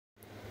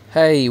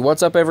Hey,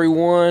 what's up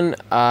everyone?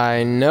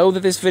 I know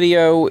that this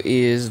video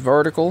is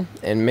vertical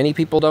and many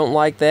people don't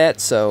like that,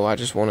 so I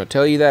just want to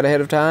tell you that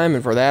ahead of time,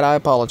 and for that I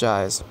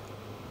apologize.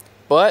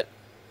 But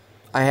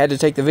I had to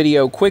take the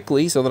video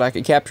quickly so that I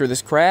could capture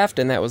this craft,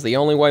 and that was the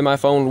only way my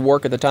phone would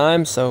work at the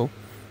time, so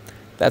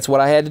that's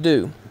what I had to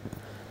do.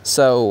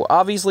 So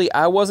obviously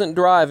I wasn't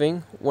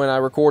driving when I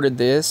recorded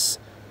this.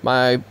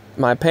 My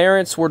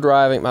parents were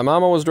driving, my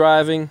mama was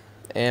driving,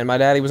 and my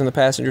daddy was on the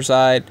passenger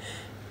side,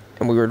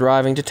 and we were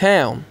driving to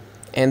town.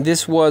 And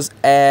this was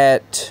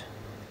at,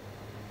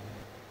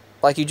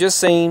 like you just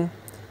seen,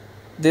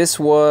 this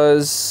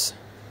was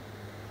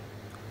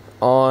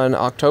on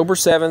October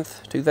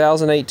 7th,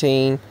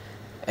 2018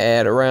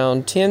 at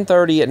around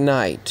 10:30 at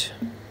night.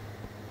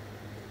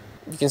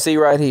 You can see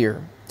right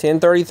here,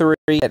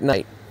 10:33 at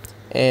night.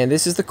 And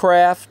this is the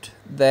craft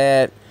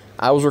that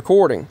I was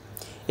recording.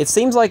 It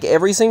seems like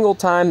every single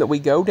time that we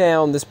go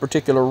down this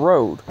particular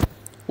road,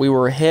 we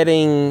were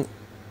heading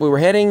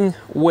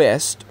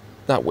west,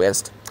 not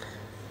west.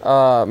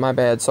 My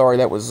bad, sorry,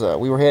 that was,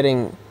 we were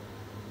heading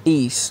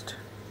east,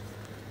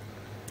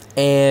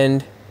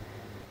 and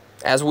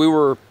as we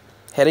were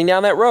heading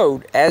down that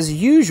road, as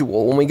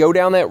usual, when we go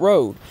down that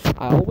road,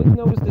 I always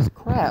notice this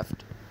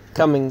craft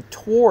coming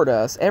toward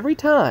us every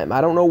time.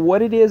 I don't know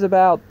what it is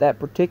about that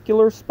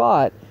particular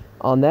spot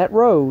on that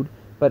road,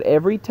 but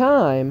every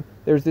time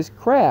there's this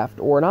craft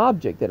or an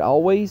object that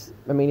always,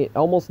 I mean, it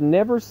almost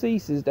never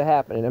ceases to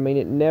happen. I mean,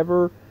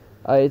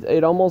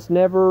 it almost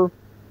never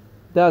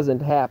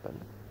doesn't happen.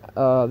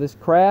 This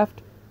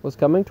craft was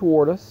coming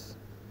toward us,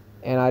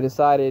 and I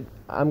decided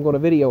I'm going to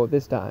video it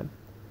this time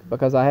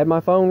because I had my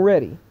phone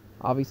ready.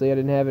 Obviously, I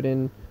didn't have it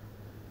in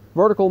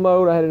vertical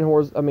mode. I had it in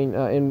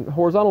in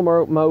horizontal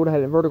mode. I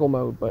had it in vertical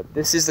mode. But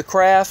this is the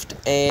craft,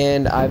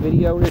 and I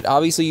videoed it.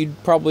 Obviously, you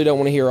probably don't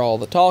want to hear all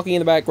the talking in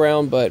the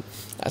background, but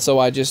so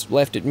I just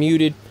left it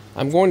muted.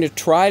 I'm going to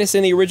try to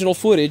send the original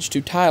footage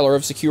to Tyler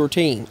of Secure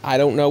Team. I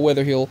don't know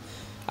whether he'll.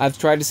 I've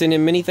tried to send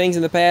him many things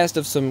in the past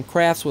of some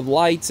crafts with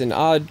lights and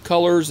odd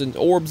colors and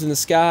orbs in the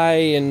sky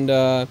and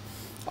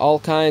all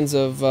kinds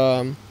of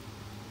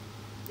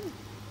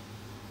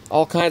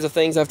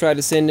things I've tried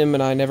to send him,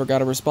 and I never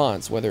got a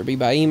response, whether it be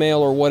by email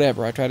or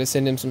whatever. I tried to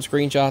send him some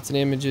screenshots and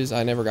images.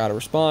 I never got a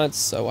response,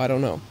 so I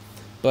don't know.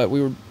 But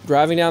we were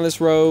driving down this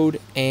road,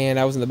 and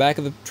I was in the back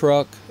of the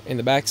truck, in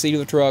the back seat of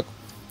the truck,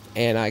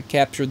 and I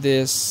captured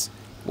this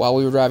while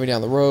we were driving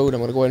down the road. I'm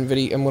going to go ahead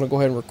and I'm going to go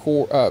ahead and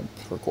record.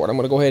 I'm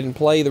going to go ahead and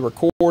play the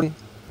recording.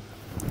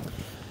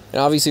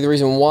 And obviously the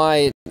reason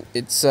why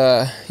it's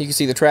you can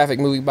see the traffic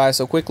moving by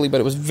so quickly,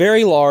 but it was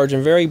very large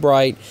and very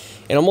bright.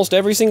 And almost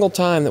every single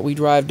time that we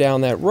drive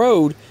down that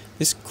road,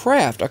 a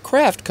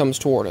craft comes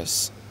toward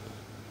us.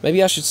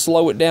 Maybe I should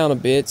slow it down a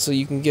bit so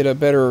you can get a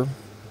better.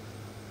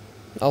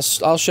 I'll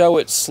show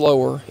it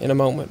slower in a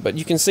moment, but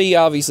you can see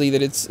obviously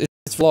that it's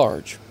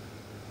large.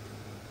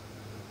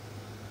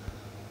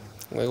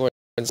 I'm going to go ahead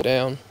and sit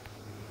down.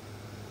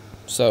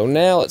 So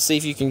now let's see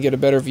if you can get a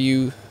better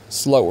view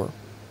slower.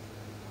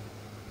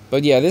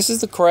 But yeah, this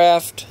is the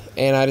craft,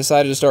 and I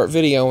decided to start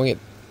videoing it.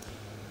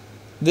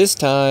 This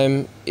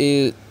time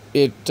it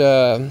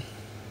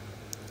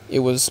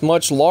was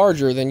much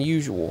larger than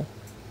usual.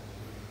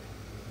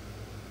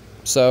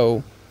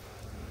 So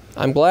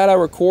I'm glad I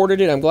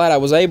recorded it. I'm glad I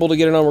was able to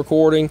get it on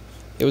recording.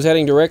 It was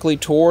heading directly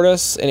toward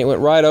us, and it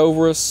went right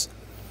over us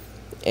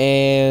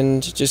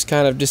and just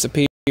kind of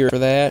disappeared for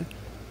that.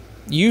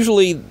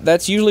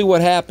 That's usually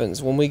what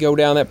happens when we go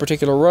down that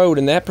particular road.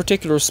 In that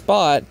particular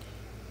spot,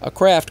 a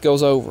craft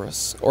goes over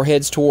us or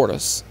heads toward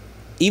us.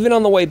 Even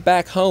on the way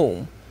back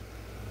home,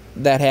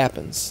 that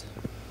happens.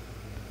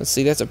 Let's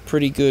see, that's a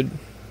pretty good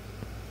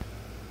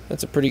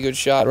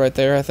shot right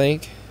there, I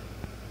think.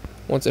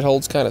 Once it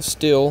holds kind of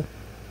still,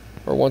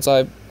 or once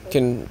I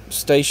can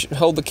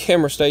hold the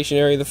camera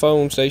stationary, the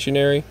phone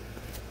stationary.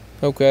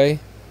 Okay.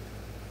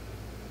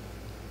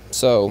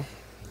 So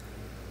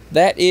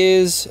that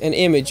is an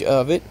image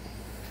of it.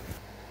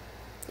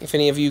 If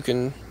any of you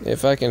can, I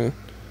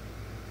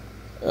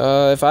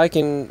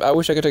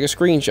wish I could take a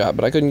screenshot,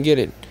 but I couldn't get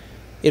it.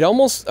 It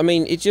almost, I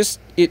mean,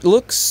 it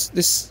looks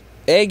this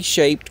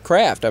egg-shaped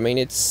craft. I mean,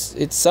 it's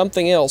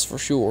something else for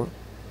sure.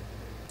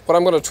 What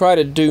I'm going to try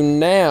to do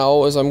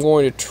now is I'm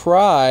going to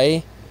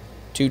try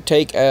to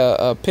take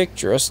a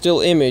picture, a still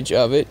image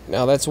of it.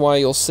 Now that's why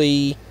you'll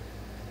see,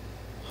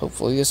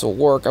 hopefully this will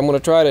work. I'm going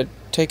to try to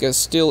take a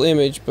still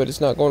image, but it's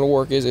not going to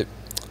work, is it?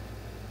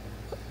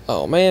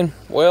 Oh man,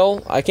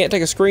 well, I can't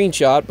take a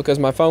screenshot because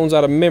my phone's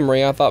out of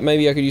memory. I thought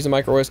maybe I could use a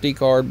micro SD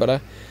card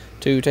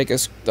to take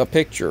a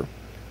picture.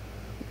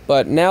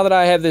 But now that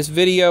I have this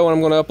video and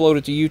I'm going to upload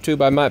it to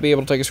YouTube, I might be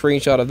able to take a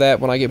screenshot of that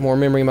when I get more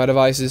memory in my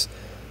devices.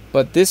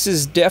 But this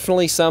is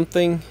definitely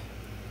something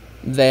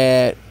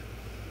that,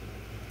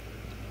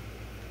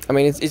 I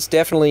mean, it's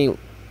definitely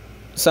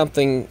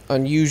something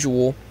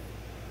unusual.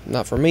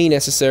 Not for me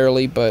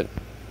necessarily, but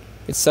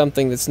it's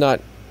something that's not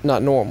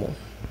normal.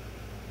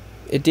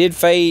 It did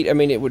fade. I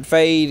mean, it would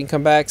fade and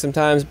come back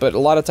sometimes, but a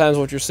lot of times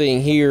what you're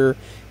seeing here,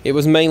 it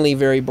was mainly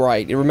very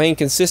bright. It remained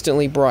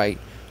consistently bright.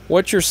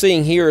 what you're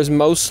seeing here is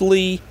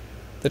mostly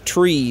the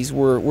trees.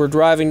 We're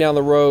driving down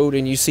the road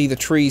and you see the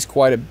trees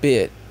quite a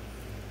bit.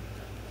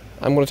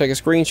 I'm going to take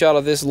a screenshot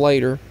of this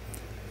later.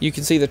 You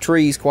can see the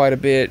trees quite a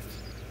bit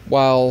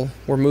while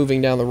we're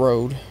moving down the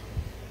road.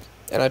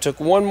 And I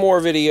took one more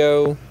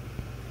video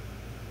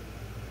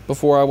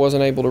before I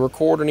wasn't able to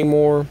record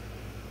anymore,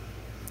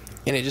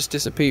 and it just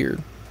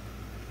disappeared.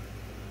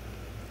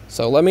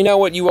 So let me know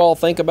what you all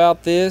think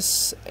about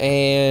this,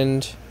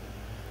 and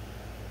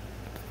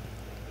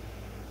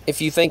if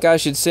you think I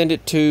should send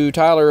it to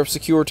Tyler of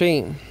Secure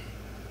Team.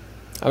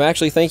 I'm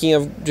actually thinking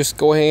of just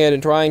going ahead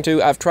and trying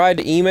to. I've tried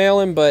to email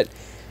him, but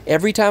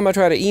every time I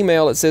try to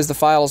email, it says the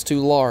file is too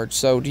large.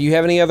 So do you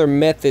have any other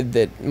method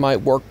that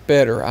might work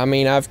better? I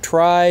mean, I've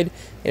tried,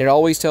 and it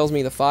always tells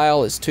me the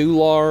file is too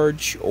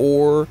large,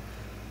 or,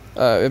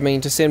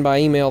 to send by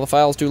email, the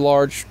file is too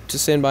large to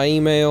send by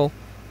email,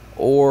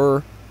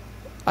 or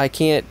I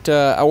can't,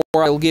 or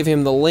I'll give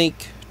him the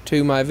link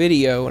to my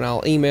video, and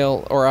I'll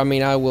email, or I'll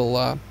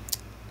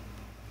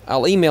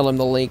email him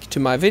the link to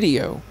my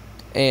video,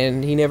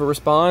 and he never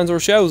responds or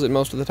shows it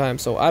most of the time,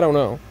 so I don't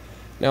know.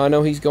 Now, I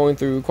know he's going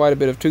through quite a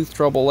bit of tooth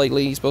trouble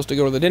lately. He's supposed to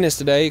go to the dentist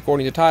today.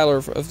 According to Tyler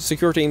of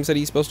Secure Team, said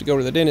he's supposed to go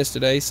to the dentist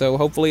today, so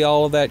hopefully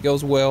all of that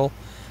goes well.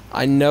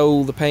 I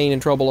know the pain and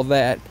trouble of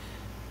that,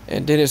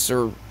 and dentists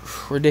are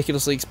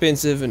ridiculously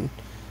expensive, and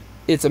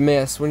it's a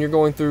mess when you're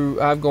going through.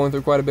 I've gone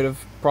through quite a bit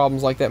of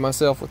problems like that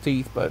myself with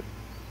teeth, but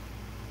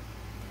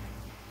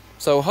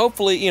so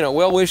hopefully,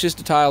 well wishes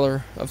to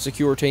Tyler of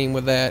Secure Team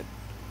with that,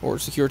 or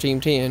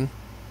Secureateam10.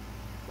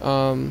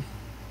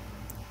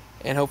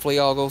 And hopefully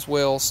all goes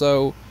well.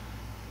 So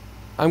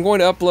I'm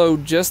going to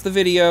upload just the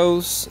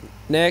videos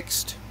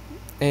next,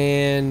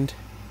 and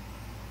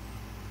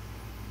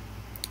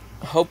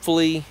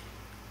hopefully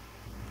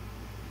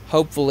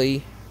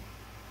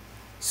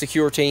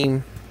Secure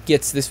Team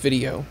gets this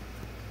video.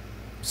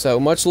 So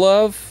much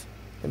love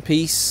and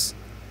peace.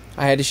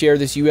 I had to share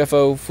this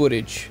UFO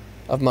footage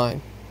of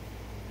mine.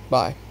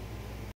 Bye.